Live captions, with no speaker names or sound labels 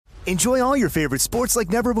Enjoy all your favorite sports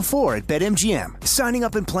like never before at BetMGM. Signing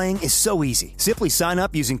up and playing is so easy. Simply sign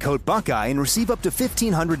up using code Buckeye and receive up to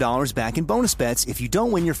 $1,500 back in bonus bets if you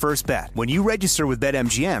don't win your first bet. When you register with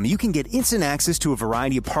BetMGM, you can get instant access to a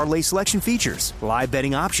variety of parlay selection features, live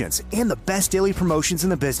betting options, and the best daily promotions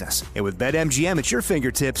in the business. And with BetMGM at your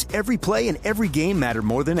fingertips, every play and every game matter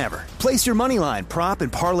more than ever. Place your moneyline, prop,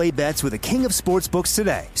 and parlay bets with the king of sportsbooks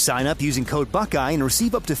today. Sign up using code Buckeye and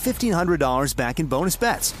receive up to $1,500 back in bonus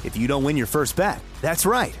bets if you don't win your first bet. That's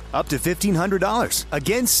right, up to $1,500.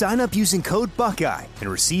 Again, sign up using code Buckeye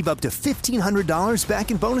and receive up to $1,500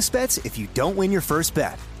 back in bonus bets if you don't win your first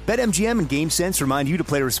bet. BetMGM and GameSense remind you to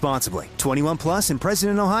play responsibly. 21 plus and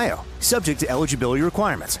present in Ohio. Subject to eligibility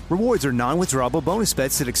requirements. Rewards are non-withdrawable bonus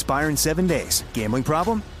bets that expire in 7 days. Gambling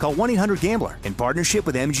problem? Call 1-800-GAMBLER in partnership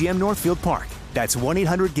with MGM Northfield Park. That's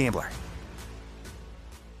 1-800-GAMBLER.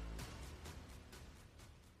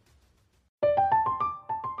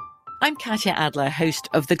 I'm Katya Adler, host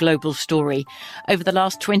of The Global Story. Over the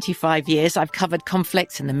last 25 years, I've covered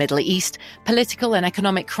conflicts in the Middle East, political and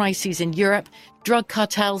economic crises in Europe, drug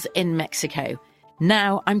cartels in Mexico.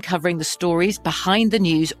 Now I'm covering the stories behind the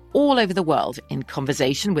news all over the world in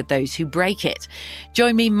conversation with those who break it.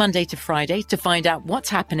 Join me Monday to Friday to find out what's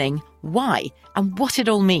happening, why, and what it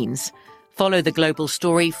all means. Follow The Global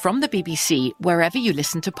Story from the BBC wherever you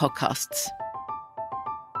listen to podcasts.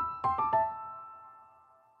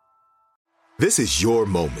 This is your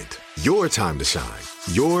moment, your time to shine,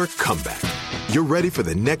 your comeback. You're ready for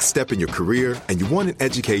the next step in your career, and you want an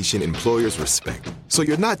education employers respect. So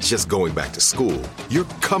you're not just going back to school, you're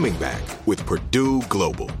coming back with Purdue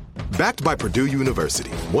Global. Backed by Purdue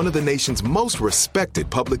University, one of the nation's most respected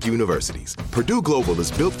public universities, Purdue Global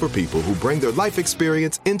is built for people who bring their life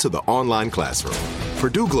experience into the online classroom.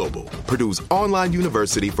 Purdue Global, Purdue's online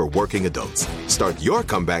university for working adults. Start your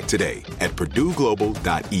comeback today at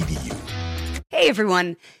purdueglobal.edu. Hey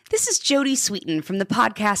everyone, this is Jodie Sweetin from the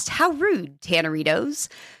podcast How Rude, Tanneritos.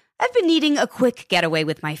 I've been needing a quick getaway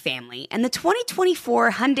with my family, and the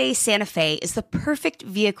 2024 Hyundai Santa Fe is the perfect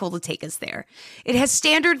vehicle to take us there. It has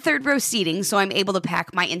standard third-row seating, so I'm able to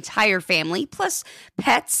pack my entire family, plus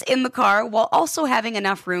pets, in the car, while also having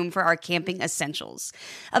enough room for our camping essentials.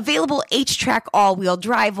 Available H-Track all-wheel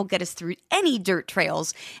drive will get us through any dirt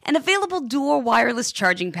trails, and available dual wireless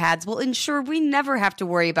charging pads will ensure we never have to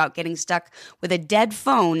worry about getting stuck with a dead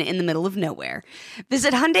phone in the middle of nowhere.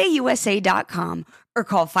 Visit HyundaiUSA.com or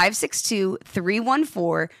call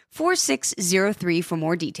 562-314-4603 for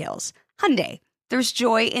more details. Hyundai, there's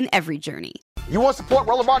joy in every journey. You want to support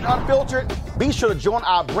Roland Martin Unfiltered? Be sure to join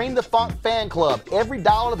our Bring the Funk fan club. Every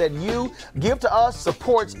dollar that you give to us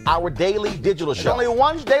supports our daily digital show. There's only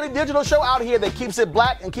one daily digital show out here that keeps it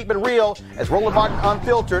black and keep it real. It's Roland Martin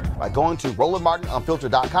Unfiltered. By going to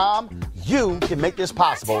RolandMartinUnfiltered.com, you can make this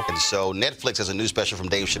possible. And so Netflix has a new special from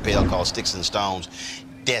Dave Chappelle called Sticks and Stones.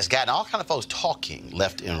 That's gotten all kind of folks talking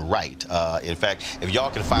left and right. In fact, if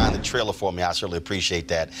y'all can find the trailer for me, I certainly appreciate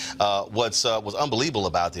that. What's unbelievable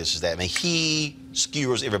about this is that, I mean, he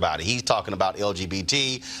skewers everybody. He's talking about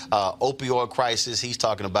LGBT, opioid crisis. He's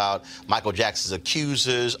talking about Michael Jackson's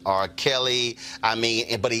accusers, R. Kelly. I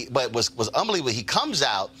mean, but was unbelievable. He comes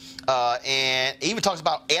out and even talks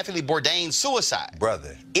about Anthony Bourdain's suicide.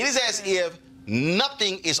 Brother. It is as if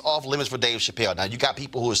nothing is off limits for Dave Chappelle. Now, you got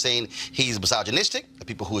people who are saying he's misogynistic,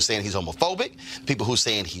 people who are saying he's homophobic, people who are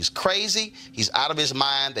saying he's crazy, he's out of his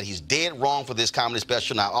mind, that he's dead wrong for this comedy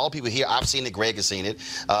special. Now, all people here, I've seen it, Greg has seen it,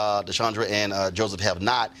 Deshandra and Joseph have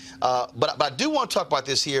not. But I do want to talk about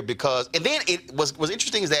this here because, and then it was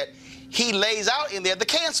interesting is that he lays out in there the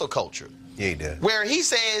cancel culture. Yeah, he does. Where he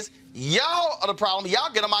says, y'all are the problem,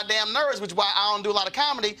 y'all get on my damn nerves, which is why I don't do a lot of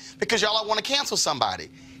comedy, because y'all want to cancel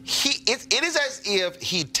somebody. It is as if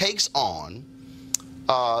he takes on,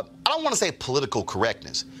 I don't want to say political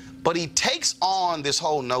correctness, but he takes on this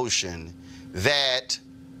whole notion that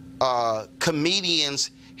comedians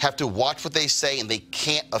have to watch what they say and they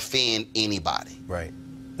can't offend anybody. Right.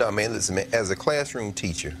 No, man, listen, man, as a classroom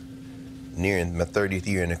teacher, nearing my 30th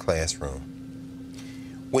year in the classroom,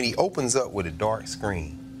 when he opens up with a dark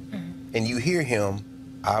screen and you hear him,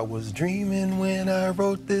 I was dreaming when I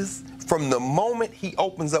wrote this. From the moment he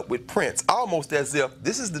opens up with Prince, almost as if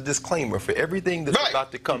this is the disclaimer for everything that's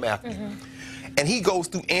about to come after. And he goes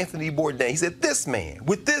through Anthony Bourdain. He said, this man,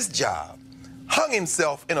 with this job, hung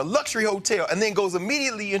himself in a luxury hotel, and then goes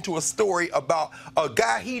immediately into a story about a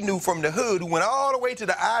guy he knew from the hood who went all the way to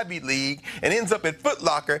the Ivy League and ends up at Foot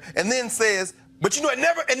Locker, and then says, but you know,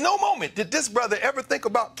 at no moment did this brother ever think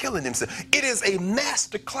about killing himself. It is a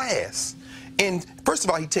master class. And first of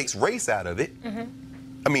all, he takes race out of it.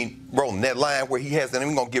 I mean, rolling that line where he has, and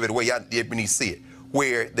I'm going to give it away when you see it,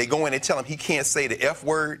 where they go in and tell him he can't say the F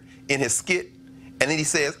word in his skit, and then he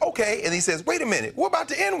says, okay, and he says, wait a minute, what about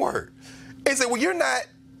the N word? And he said, well, you're not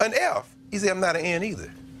an F. He said, I'm not an N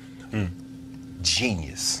either.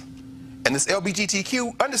 Genius. And this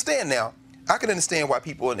LGBTQ, understand now, I can understand why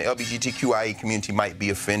people in the LGBTQIA community might be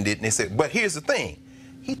offended, and they say, but here's the thing.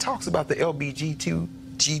 He talks about the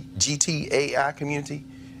LGBTQIA community.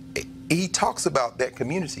 He talks about that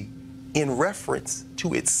community in reference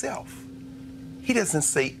to itself. He doesn't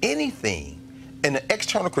say anything in the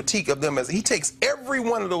external critique of them as he takes every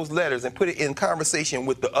one of those letters and put it in conversation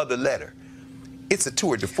with the other letter. It's a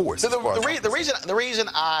tour de force. So the reason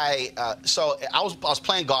I was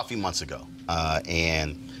playing golf a few months ago,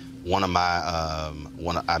 and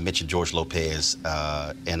I mentioned George Lopez,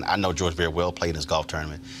 and I know George very well, played in his golf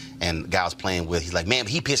tournament. And the guy I was playing with, he's like, man,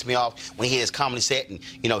 he pissed me off when he had his comedy set, and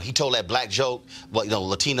he told that black joke, well,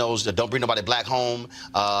 Latinos don't bring nobody black home,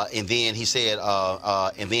 and then he said,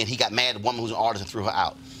 and then he got mad at a woman who's an artist and threw her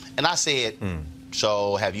out. And I said,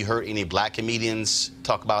 so have you heard any black comedians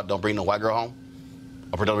talk about don't bring no white girl home,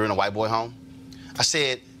 or don't bring no white boy home? I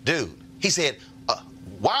said, dude. He said,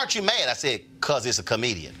 why aren't you mad? I said, cause it's a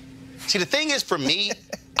comedian. See, the thing is, for me,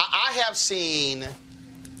 I have seen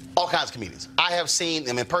all kinds of comedians. I have seen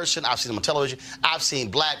them in person. I've seen them on television. I've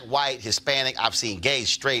seen black, white, Hispanic. I've seen gay,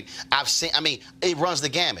 straight. It runs the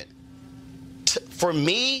gamut. For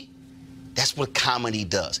me, that's what comedy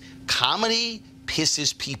does. Comedy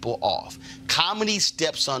pisses people off. Comedy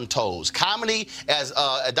steps on toes. Comedy, as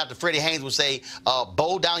Dr. Freddie Haynes would say,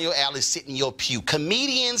 bow down your alley, sit in your pew.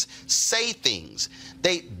 Comedians say things.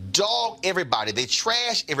 They dog everybody. They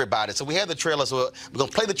trash everybody. So we have the trailer. So we're going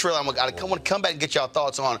to play the trailer. I want to come back and get y'all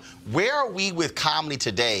thoughts on where are we with comedy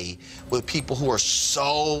today with people who are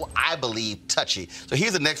so, I believe, touchy. So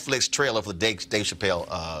here's the Netflix trailer for the Dave Chappelle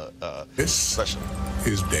special. This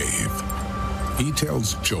is Dave. He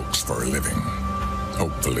tells jokes for a living.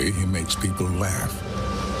 Hopefully, he makes people laugh.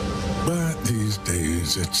 But these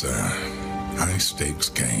days, it's a high-stakes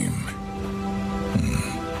game.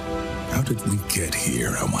 How did we get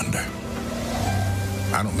here, I wonder?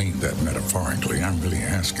 I don't mean that metaphorically. I'm really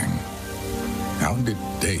asking, how did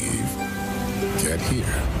Dave get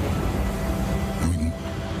here? I mean,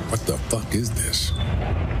 what the fuck is this?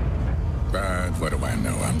 But what do I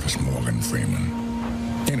know? I'm just Morgan Freeman.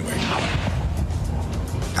 Anyway,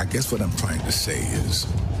 I guess what I'm trying to say is,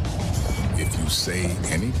 if you say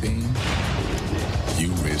anything,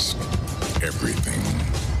 you risk everything.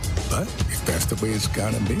 But if that's the way it's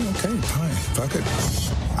gotta be, okay, fine, fuck it.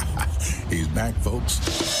 He's back, folks.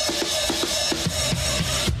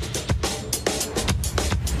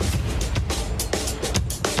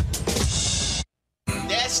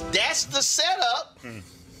 That's the setup,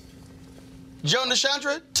 Joe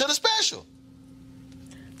Nishandra, to the special.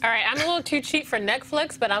 All right, I'm a little too cheap for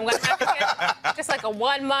Netflix, but I'm going to have to get just like a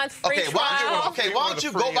 1 month free trial. Why don't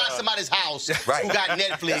you go by somebody's house who got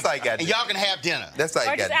Netflix, and y'all can have dinner. That's how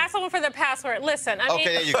you Or just ask someone for their password. Listen, I mean,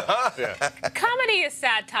 there you go. Comedy is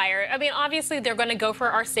satire. I mean, obviously, they're going to go for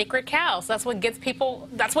our sacred cows. That's what gets people,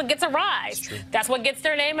 that's what gets a rise. That's what gets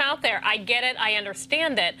their name out there. I get it. I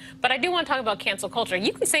understand it. But I do want to talk about cancel culture.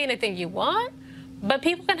 You can say anything you want, but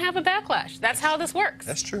people can have a backlash. That's how this works.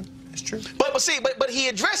 That's true. It's true. But he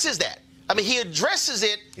addresses that. I mean, he addresses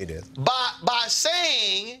it by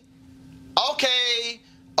saying, okay,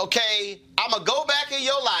 I'm going to go back in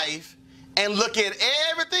your life and look at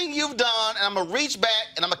everything you've done, and I'm going to reach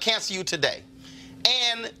back, and I'm going to cancel you today.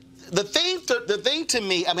 And the thing to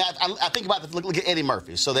me, I mean, I think about look at Eddie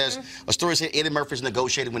Murphy. So there's a story saying Eddie Murphy's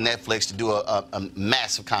negotiating with Netflix to do a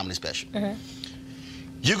massive comedy special.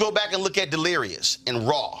 You go back and look at Delirious and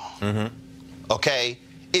Raw, okay?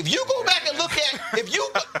 If you go back and look at,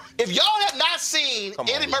 if y'all have not seen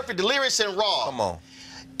Eddie Murphy Delirious and Raw,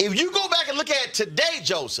 if you go back and look at it today,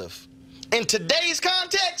 Joseph, in today's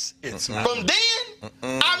context, from then,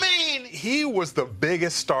 I mean, he was the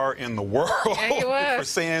biggest star in the world for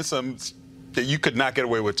saying some that you could not get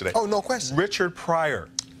away with today. Oh, no question. Richard Pryor,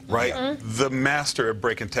 right? The master of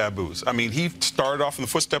breaking taboos. I mean, he started off in the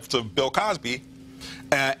footsteps of Bill Cosby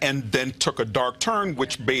and then took a dark turn,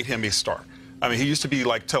 which made him a star. I mean, he used to be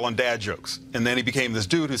like telling dad jokes, and then he became this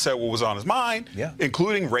dude who said what was on his mind,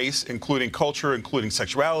 including race, including culture, including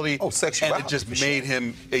sexuality. Oh, sexuality. And it just made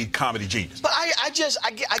him a comedy genius. But I guess,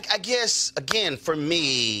 again, for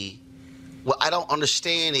me, what I don't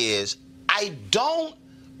understand is I don't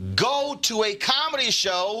go to a comedy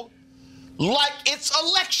show like it's a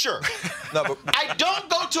lecture. I don't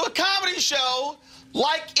go to a comedy show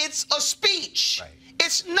like it's a speech.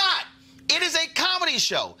 It's not. It is a comedy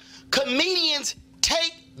show. Comedians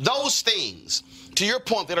take those things to your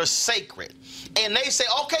point, that are sacred. And they say,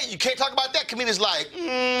 okay, you can't talk about that. Comedians like,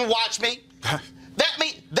 watch me.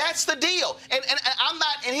 That's the deal. And I'm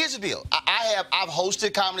not, and here's the deal. I've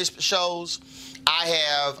hosted comedy shows.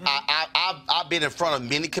 I've been in front of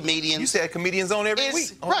many comedians. You said comedians on every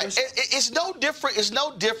week. Right. It's no different. It's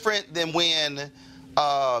no different than when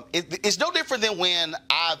it's no different than when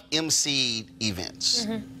I've emceed events.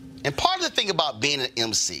 And part of the thing about being an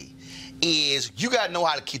MC is you got to know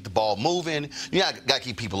how to keep the ball moving. You got to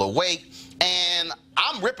keep people awake. And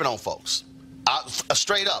I'm ripping on folks.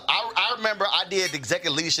 Straight up. I remember I did the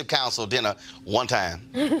Executive Leadership Council dinner one time.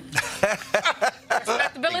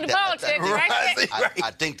 Respectability politics, right?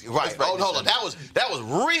 I think, right. Oh, hold on. That was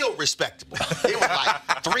real respectable. It was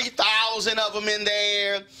like 3,000 of them in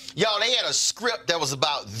there. Y'all, they had a script that was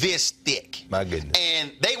about this thick. My goodness.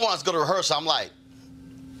 And they want us to go to rehearsal. I'm like,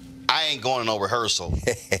 I ain't going to no rehearsal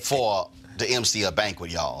for the MC a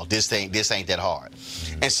banquet, y'all. This ain't that hard.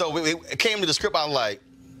 And so it came to the script. I was like,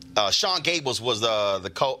 Sean Gables was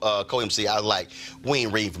the co-MC. I was like, we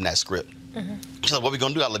ain't reading from that script. She's like, what we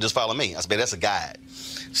gonna do? I like, just follow me. I said, that's a guide.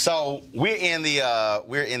 So we're in the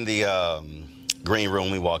green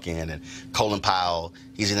room. We walk in, and Colin Powell,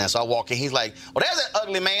 he's in there. So I walk in. He's like, oh, there's that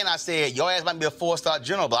ugly man. I said, your ass might be a 4-star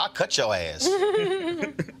general, but I'll cut your ass.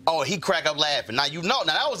 Oh, he cracked up laughing. Now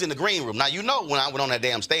that was in the green room. Now when I went on that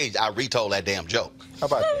damn stage, I retold that damn joke. How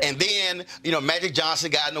about that? And then, Magic Johnson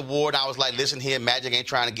got an award. I was like, listen here, Magic ain't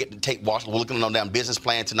trying to take Washington. We're looking on damn business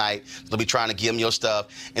plan tonight. They'll be trying to give him your stuff.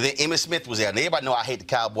 And then Emmitt Smith was there. And everybody know I hate the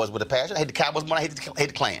Cowboys with a passion. I hate the Cowboys more than I hate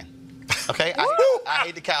the Klan. Okay? I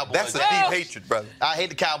hate the Cowboys. That's a deep hatred, brother. I hate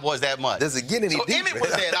the Cowboys that much. Does it get any deeper? Emmitt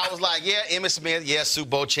was there, and I was like, yeah, Emmitt Smith, yeah, Super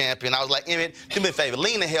Bowl champion. I was like, Emmitt, do me a favor,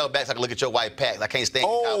 lean the hell back so I can look at your white packs. I can't stand the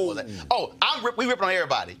Cowboys. Oh, we ripping on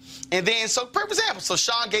everybody. And then, so for example, so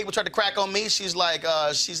Sean Gable tried to crack on me. She's like,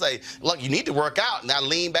 look, you need to work out. And I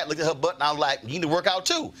leaned back, looked at her butt, and I was like, you need to work out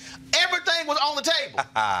too. Everything was on the table.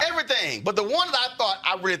 Everything. But the one that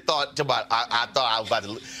I really thought about, I thought I was about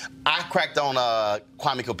to, I cracked on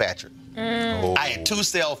Kwame Kilpatrick. I had 2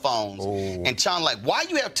 cell phones. And Sean like, why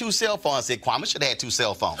you have 2 cell phones? I said, Kwame should have had 2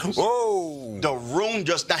 cell phones. Whoa. The room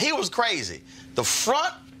now he was crazy. The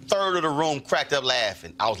front third of the room cracked up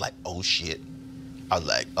laughing. I was like, oh shit. I was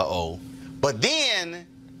like, uh-oh. But then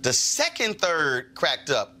the second third cracked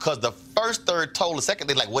up because the first third told the second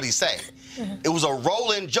thing, like, what'd he say? It was a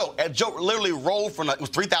rolling joke. That joke literally rolled it was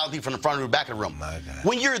 3,000 people from the front of the back of the room. My God.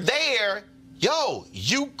 When you're there,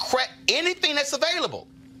 you crack anything that's available.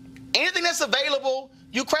 Anything that's available,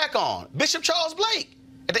 you crack on. Bishop Charles Blake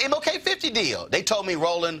at the MLK 50 deal. They told me,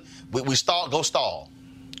 Roland, we go stall.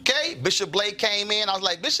 Okay? Bishop Blake came in. I was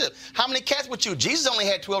like, Bishop, how many cats with you? Jesus only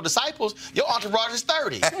had 12 disciples. Your entourage is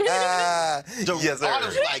 30. Yes, sir.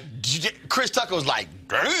 Like, Chris Tucker was like,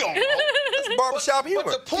 damn. That's barbershop humor.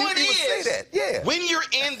 But the point is, when you're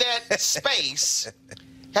in that space,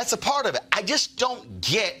 that's a part of it. I just don't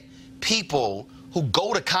get people who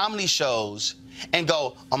go to comedy shows and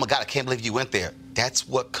go, oh my God, I can't believe you went there. That's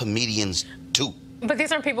what comedians do. But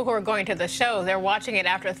these aren't people who are going to the show. They're watching it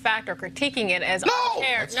after the fact or critiquing it as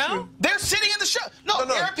unfair. No, they're sitting in the show. No,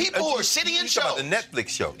 there are people who are sitting in shows. You're talking about the Netflix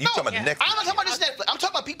show. You're talking about the Netflix. I'm not talking about this Netflix. I'm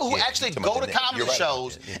talking about people who actually go to comedy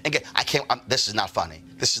shows and get, this is not funny.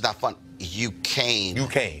 This is not fun. You came. You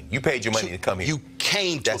came. You paid your money to come here. You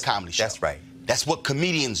came to a comedy show. That's right. That's what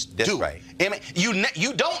comedians do. That's right. I mean,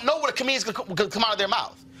 you don't know what a comedian's going to come out of their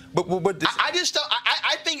mouth. But I just don't.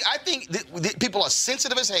 I think people are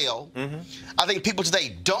sensitive as hell. I think people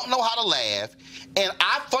today don't know how to laugh, and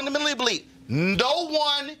I fundamentally believe no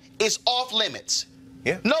one is off limits.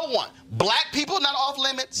 Yeah. No one. Black people not off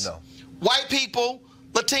limits. No. White people,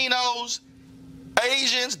 Latinos,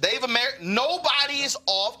 Asians, Native American. Nobody is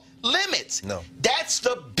off limits. No. That's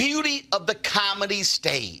the beauty of the comedy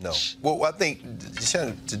stage. No. Well, I think,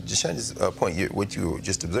 to Deshaun's point, what you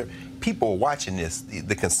just observed, people are watching this.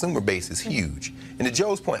 The consumer base is huge. And to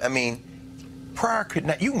Joe's point, I mean, Pryor could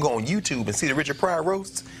not. You can go on YouTube and see the Richard Pryor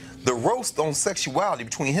roasts. The roast on sexuality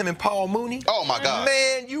between him and Paul Mooney. Oh my God.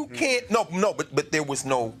 Man, you can't. No. But there was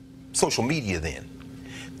no social media then.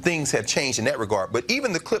 Things have changed in that regard. But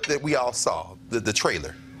even the clip that we all saw, the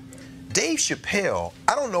trailer. Dave Chappelle,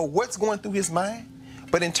 I don't know what's going through his mind,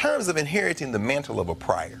 but in terms of inheriting the mantle of a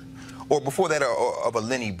Pryor, or before that of a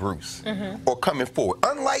Lenny Bruce, or coming forward,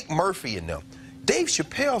 unlike Murphy and them, Dave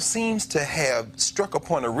Chappelle seems to have struck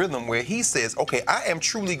upon a rhythm where he says, okay, I am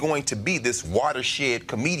truly going to be this watershed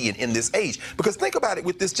comedian in this age. Because think about it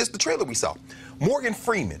with just the trailer we saw. Morgan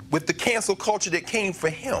Freeman with the cancel culture that came for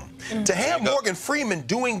him. To have Morgan Freeman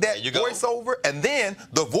doing that voiceover and then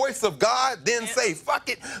the voice of God then say, fuck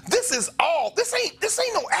it, this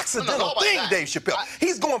ain't no accidental thing, Dave Chappelle.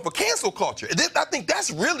 He's going for cancel culture. I think that's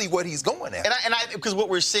really what he's going at. Because what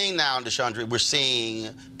we're seeing now, DeShandre, we're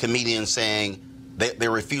seeing comedians saying they're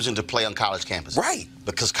refusing to play on college campuses. Right.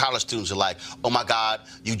 Because college students are like, oh my God,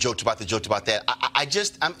 you joked about that. I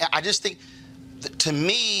just think, to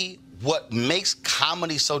me, what makes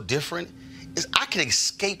comedy so different is I can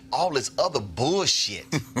escape all this other bullshit,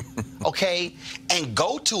 okay, and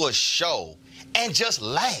go to a show and just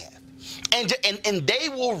laugh. And they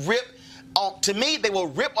will rip on, to me, they will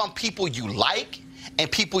rip on people you like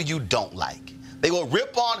and people you don't like. They will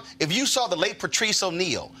rip on, if you saw the late Patrice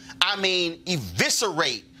O'Neal,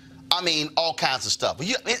 eviscerate, all kinds of stuff.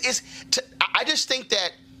 I just think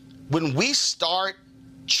that when we start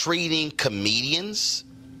treating comedians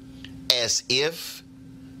as if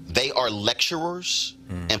they are lecturers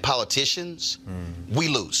and politicians, we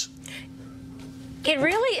lose. It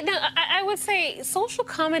really, no, I would say social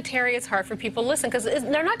commentary is hard for people to listen because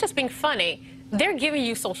they're not just being funny, they're giving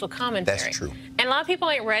you social commentary. That's true. And a lot of people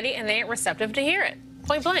ain't ready and they ain't receptive to hear it.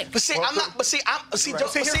 Point blank. But see, I'm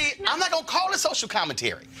not gonna call it social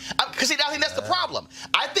commentary. Because I think that's the problem.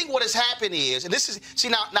 I think what has happened is, and this is,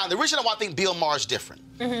 now the reason why I think Bill Maher is different,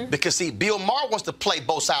 because see, Bill Maher wants to play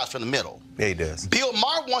both sides from the middle. Yeah, he does. Bill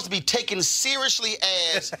Maher wants to be taken seriously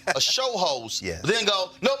as a show host, but then go,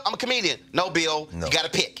 nope, I'm a comedian. No, Bill, you gotta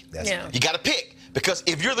pick. You gotta pick. Because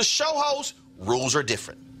if you're the show host, rules are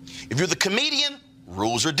different. If you're the comedian,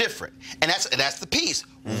 rules are different. And that's the piece.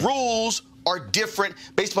 Rules are different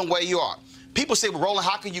based upon where you are. People say, well, Roland,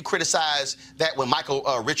 how can you criticize that when Michael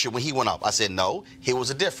Richard, when he went up? I said, no, here was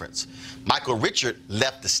a difference. Michael Richard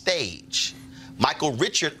left the stage. Michael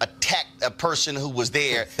Richard attacked a person who was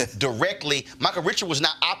there directly. Michael Richard was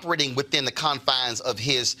not operating within the confines of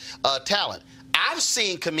his talent. I've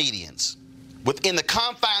seen comedians within the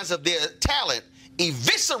confines of their talent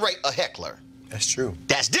eviscerate a heckler. That's true.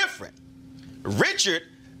 That's different. Richard,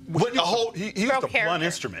 he used a blunt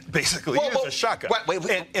instrument, basically. He used a shotgun.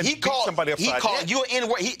 And he called somebody upside. He called you an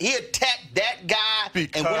N-word. He attacked that guy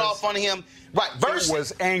and went off on him. Right. Versus, it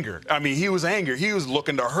was anger. He was angry. He was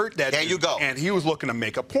looking to hurt that. There you go. And he was looking to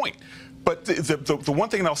make a point. But the one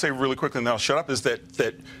thing that I'll say really quickly, and then I'll shut up, is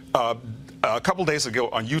that a couple days ago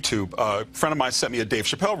on YouTube, a friend of mine sent me a Dave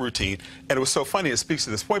Chappelle routine, and it was so funny. It speaks to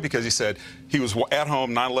this point because he said he was at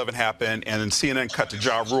home, 9/11 happened, and then CNN cut to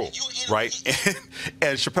Ja Rule, right?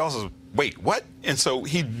 And Chappelle says, wait, what? And so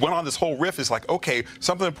he went on this whole riff. It's like, okay,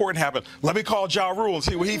 something important happened. Let me call Ja Rule and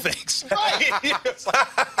see what he thinks. It's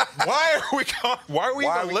like, why are we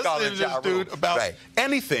even listening to this dude about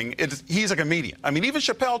anything? He's a comedian. Even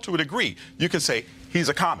Chappelle, to a degree, you can say he's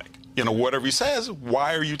a comic. Whatever he says,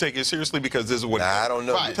 why are you taking it seriously? Because this is what I don't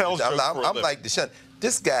know. I'm like DeShandre.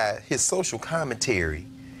 This guy, his social commentary.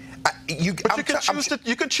 You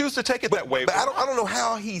can choose to take it that way. But I don't know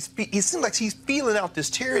how he seems like he's feeling out this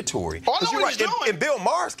territory. Oh, I know what he's doing. In Bill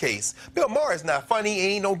Maher's case, Bill Maher is not funny. He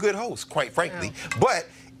ain't no good host, quite frankly. But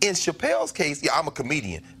in Chappelle's case, I'm a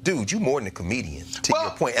comedian. Dude, you more than a comedian, to your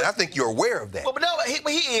point. And I think you're aware of that.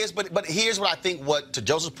 He is. But here's what I think, to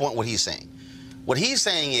Joseph's point, what he's saying. What he's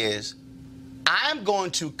saying is, I'm going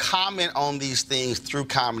to comment on these things through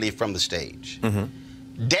comedy from the stage.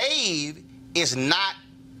 Dave is not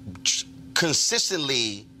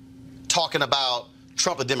consistently talking about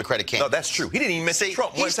Trump, the Democratic candidate. No, that's true. He didn't even mention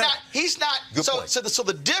Trump one time. He's not. So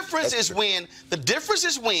the difference is when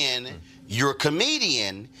you're a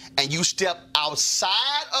comedian and you step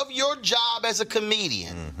outside of your job as a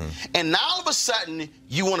comedian, and now all of a sudden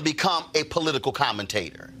you want to become a political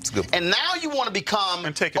commentator. That's a good point. And now you want to become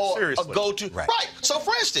and take it seriously. A go-to. Right. So,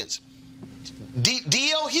 for instance,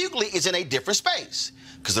 D.L. Hughley is in a different space.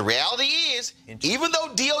 Because the reality is, even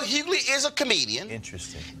though D.L. Hughley is a comedian,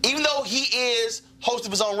 even though he is host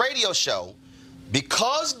of his own radio show,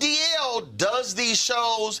 because D.L. does these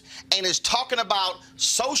shows and is talking about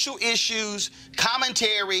social issues,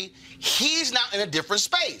 commentary, he's now in a different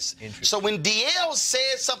space. So when D.L.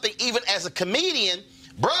 says something, even as a comedian,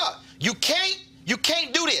 bruh, you can't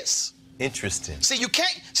do this. Interesting. See, you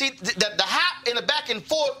can't. See, the hop and the back and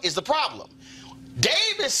forth is the problem.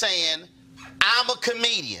 Dave is saying, I'm a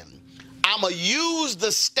comedian. I'm going to use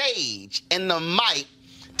the stage and the mic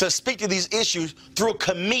to speak to these issues through a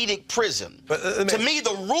comedic prism. To me,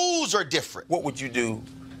 the rules are different. What would you do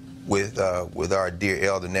with our dear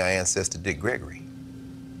elder, now ancestor, Dick Gregory?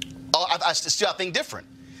 Oh, I think different.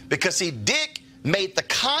 Because, see, Dick made the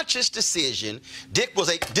conscious decision. Dick was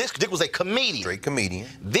a comedian. Great comedian.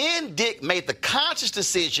 Then Dick made the conscious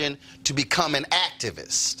decision to become an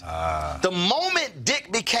activist. The moment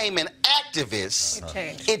Dick became an activist,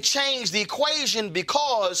 it changed the equation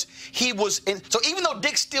because he was so even though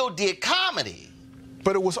Dick still did comedy.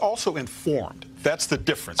 But it was also informed. That's the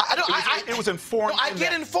difference. It was informed. No, I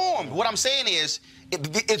get informed. What I'm saying is,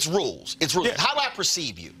 it's rules. It's rules. Yeah. How do I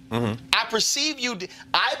perceive you? I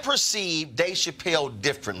perceive Dave Chappelle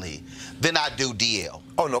differently than I do DL.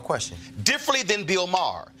 Oh, no question. Differently than Bill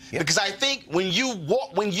Maher. Yep. Because I think when you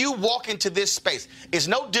walk into this space, it's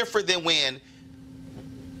no different than when.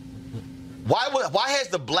 Why has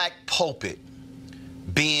the black pulpit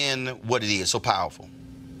been what it is, so powerful?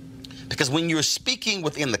 Because when you're speaking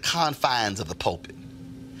within the confines of the pulpit,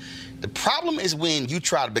 the problem is when you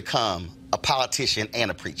try to become a politician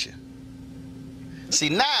and a preacher. See,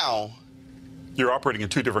 now you're operating in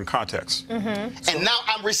two different contexts. And now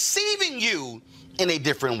I'm receiving you in a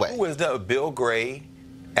different way. Who was that? Bill Gray,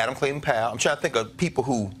 Adam Clayton Powell. I'm trying to think of people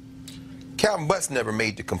who Calvin Butts never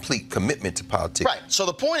made the complete commitment to politics. Right. So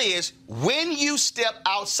the point is, when you step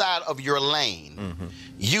outside of your lane,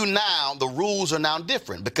 the rules are now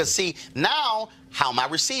different. Because see, now how am I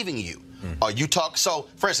receiving you? Are you talk? So,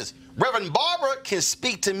 for instance, Reverend Barbara can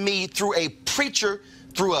speak to me through a preacher,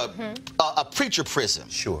 through a preacher prism.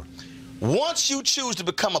 Sure. Once you choose to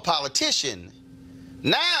become a politician,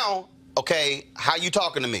 now, okay, how you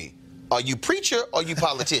talking to me? Are you preacher or are you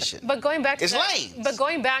politician? But going back to lanes. But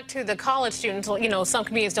going back to the college students, you know, some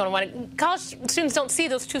comedians don't want to. College students don't see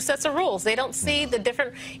those two sets of rules. They don't see the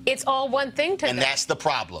different. It's all one thing to them. And that's the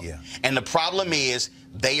problem. Yeah. And the problem is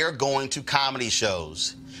they are going to comedy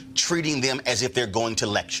shows, treating them as if they're going to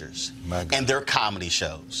lectures. And they're comedy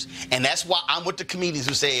shows. And that's why I'm with the comedians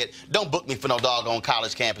who said, don't book me for no doggone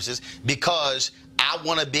college campuses, because I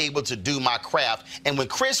want to be able to do my craft. And when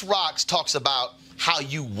Chris Rock talks about how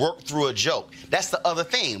you work through a joke, that's the other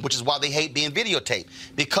thing, which is why they hate being videotaped.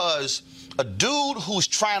 Because a dude who's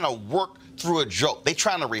trying to work through a joke, they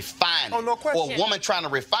trying to refine it, no question. or a woman trying to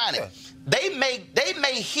refine it, they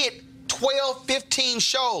may hit 12, 15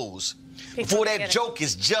 shows before that joke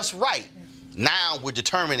is just right. Now we're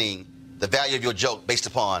determining the value of your joke based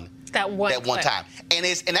upon that one time. And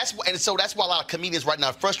so that's why a lot of comedians right now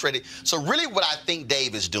are frustrated. So really what I think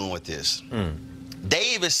Dave is doing with this,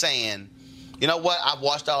 Dave is saying, you know what, I've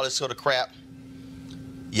watched all this sort of crap.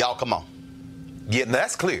 Y'all come on. Yeah,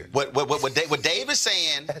 that's clear. What Dave is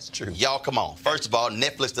saying, that's true. Y'all come on. First of all,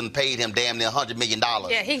 Netflix done paid him damn near $100 million.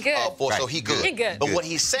 Yeah, he good. So he good. He good. But what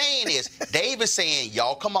he's saying is, Dave is saying,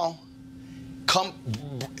 y'all come on. Come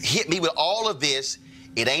hit me with all of this.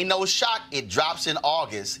 It ain't no shock. It drops in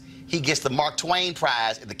August. He gets the Mark Twain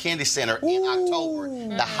Prize at the Kennedy Center in October,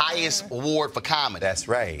 the highest award for comedy. That's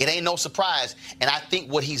right. It ain't no surprise. And I think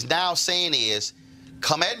what he's now saying is,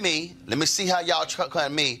 come at me. Let me see how y'all come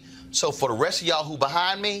at me. So for the rest of y'all who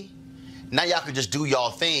behind me, now y'all can just do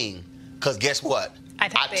y'all thing. Because guess what? I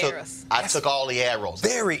took all the arrows.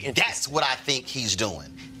 Very interesting. That's what I think he's doing.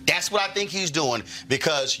 That's what I think he's doing,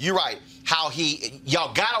 because you're right.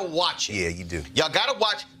 Y'all gotta watch it. Yeah, you do. Y'all gotta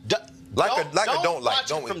watch. Don't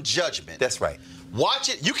watch it from judgment. That's right. Watch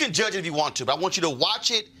it. You can judge it if you want to, but I want you to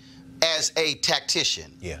watch it as a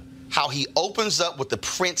tactician. Yeah. How he opens up with the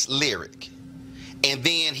Prince lyric, and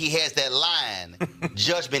then he has that line,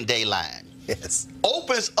 Judgment Day line. Yes.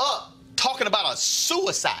 Opens up talking about a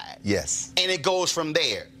suicide. Yes. And it goes from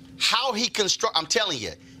there. How he I'm telling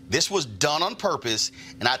you, this was done on purpose,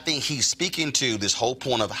 and I think he's speaking to this whole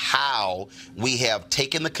point of how we have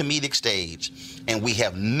taken the comedic stage and we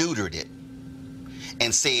have neutered it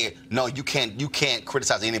and said, no, you can't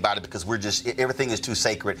criticize anybody because everything is too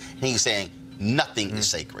sacred. And he's saying nothing is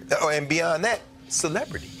sacred. Oh, and beyond that,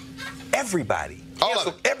 celebrity. Everybody.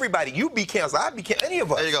 Cancel everybody. You be canceled. I be canceled. Any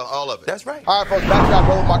of us. There you go. All of it. That's right. All right, folks. Back to our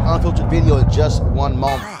Roll Mark Unfiltered video in just one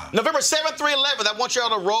moment. November 7th through 11th, I want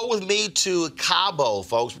y'all to roll with me to Cabo,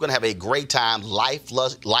 folks. We're going to have a great time. Life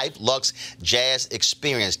Lux Jazz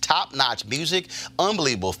Experience. Top-notch music,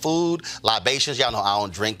 unbelievable food, libations. Y'all know I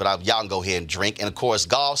don't drink, but y'all can go ahead and drink. And, of course,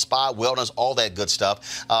 golf, spa, wellness, all that good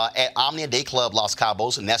stuff at Omnia Day Club Los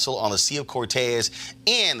Cabos, nestled on the Sea of Cortez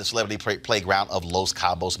in the celebrity playground of Los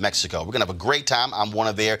Cabos, Mexico. We're going to have a great time. I'm one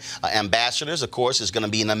of their ambassadors. Of course, it's going to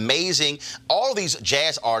be an amazing. All of these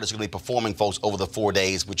jazz artists are going to be performing, folks, over the 4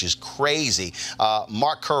 days, which which is crazy.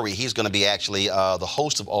 Mark Curry, he's going to be actually the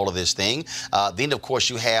host of all of this thing. Then, of course,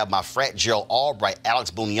 you have my frat Gerald Albright, Alex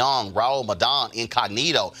Bouillon, Raul Madon,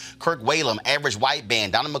 Incognito, Kirk Whalum, Average White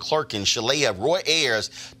Band, Donna McClurkin, Shalea, Roy Ayers,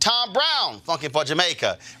 Tom Brown, Funky for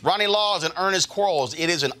Jamaica, Ronnie Laws, and Ernest Quarles. It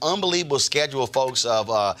is an unbelievable schedule, folks, of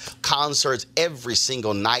concerts every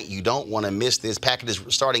single night. You don't want to miss this. Package is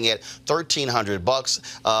starting at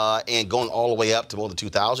 $1,300 and going all the way up to more than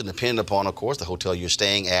 $2,000, depending upon, of course, the hotel you're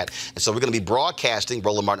staying at. And so we're going to be broadcasting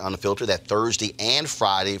Roland Martin Unfiltered that Thursday and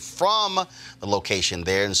Friday from the location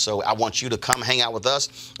there. And so I want you to come hang out with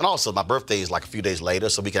us. And also, my birthday is like a few days later,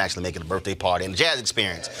 so we can actually make it a birthday party and a jazz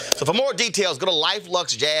experience. So for more details, go to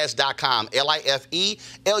lifeluxjazz.com,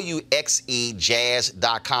 LIFELUXE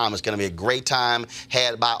jazz.com. It's going to be a great time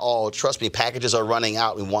had by all. Trust me, packages are running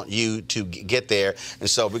out. We want you to get there. And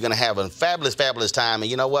so we're going to have a fabulous, fabulous time. And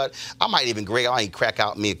you know what? I might even crack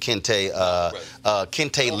out me a Kente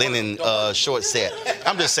linen short set.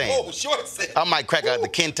 I'm just saying. Oh, short set. I might crack out the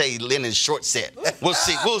Kente linen short set. We'll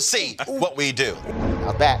see. We'll see what we do.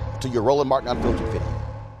 Now back to your Roland Martin Unfiltered video.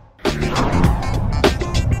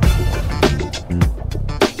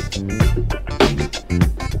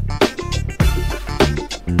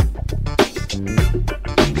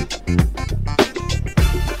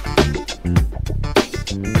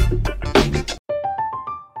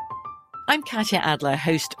 I'm Katya Adler,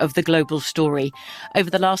 host of The Global Story. Over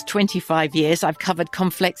the last 25 years, I've covered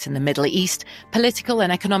conflicts in the Middle East, political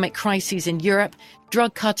and economic crises in Europe,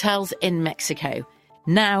 drug cartels in Mexico.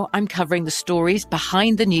 Now I'm covering the stories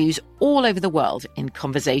behind the news all over the world in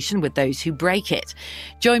conversation with those who break it.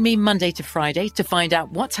 Join me Monday to Friday to find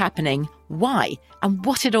out what's happening, why, and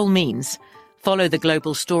what it all means. Follow The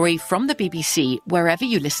Global Story from the BBC wherever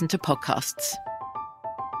you listen to podcasts.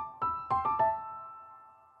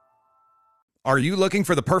 Are you looking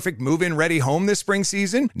for the perfect move-in ready home this spring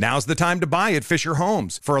season? Now's the time to buy at Fisher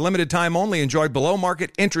Homes. For a limited time only, enjoy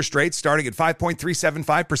below-market interest rates starting at 5.375%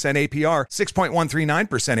 APR,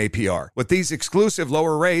 6.139% APR. With these exclusive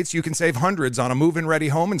lower rates, you can save hundreds on a move-in ready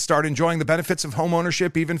home and start enjoying the benefits of home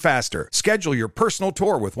ownership even faster. Schedule your personal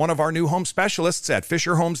tour with one of our new home specialists at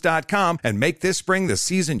FisherHomes.com and make this spring the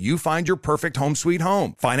season you find your perfect home sweet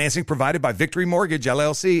home. Financing provided by Victory Mortgage,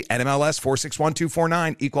 LLC, NMLS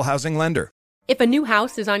 461249, Equal Housing Lender. If a new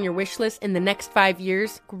house is on your wish list in the next 5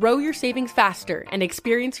 years, grow your savings faster and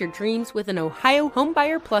experience your dreams with an Ohio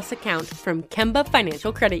Homebuyer Plus account from Kemba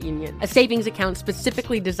Financial Credit Union. A savings account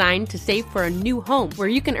specifically designed to save for a new home where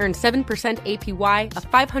you can earn 7% APY,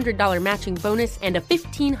 a $500 matching bonus, and a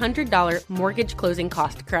 $1,500 mortgage closing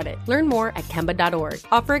cost credit. Learn more at Kemba.org.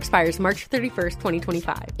 Offer expires March 31st,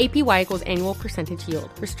 2025. APY equals annual percentage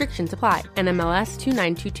yield. Restrictions apply. NMLS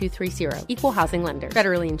 292230. Equal housing lender.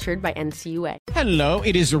 Federally insured by NCUA. Hello,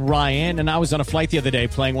 it is Ryan, and I was on a flight the other day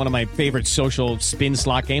playing one of my favorite social spin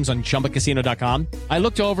slot games on ChumbaCasino.com. I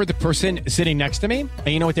looked over at the person sitting next to me, and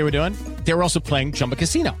you know what they were doing? They were also playing Chumba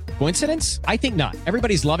Casino. Coincidence? I think not.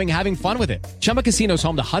 Everybody's loving having fun with it. Chumba Casino is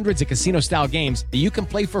home to hundreds of casino-style games that you can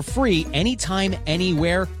play for free anytime,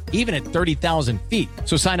 anywhere, even at 30,000 feet.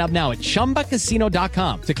 So sign up now at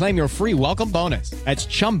ChumbaCasino.com to claim your free welcome bonus. That's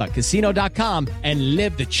ChumbaCasino.com and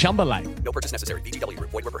live the Chumba life. No purchase necessary. VGW.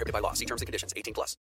 Void where prohibited by law. See terms and conditions. 18+.